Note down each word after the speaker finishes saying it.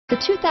The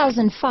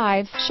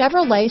 2005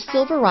 Chevrolet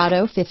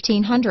Silverado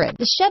 1500.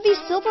 The Chevy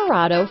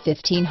Silverado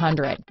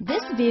 1500.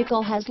 This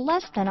vehicle has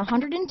less than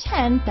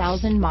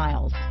 110,000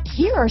 miles.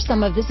 Here are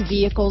some of this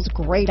vehicle's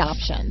great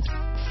options: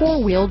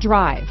 four-wheel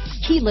drive,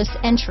 keyless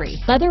entry,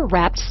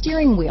 leather-wrapped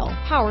steering wheel,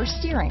 power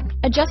steering,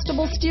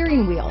 adjustable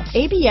steering wheel,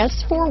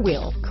 ABS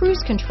four-wheel,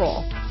 cruise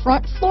control,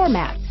 front floor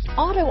mats,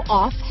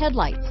 auto-off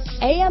headlights,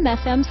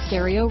 AM/FM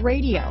stereo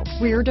radio,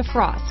 rear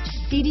defrost,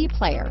 CD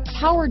player,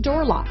 power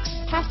door locks,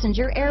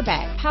 passenger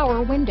airbag,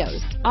 power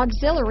windows,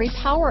 auxiliary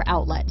power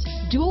outlet,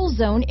 dual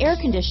zone air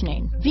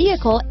conditioning,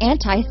 vehicle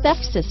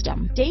anti-theft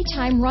system,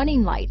 daytime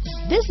running lights.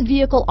 This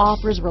vehicle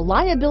offers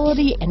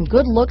reliability and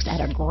good looks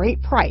at a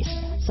great price.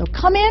 So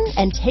come in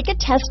and take a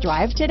test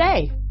drive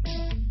today.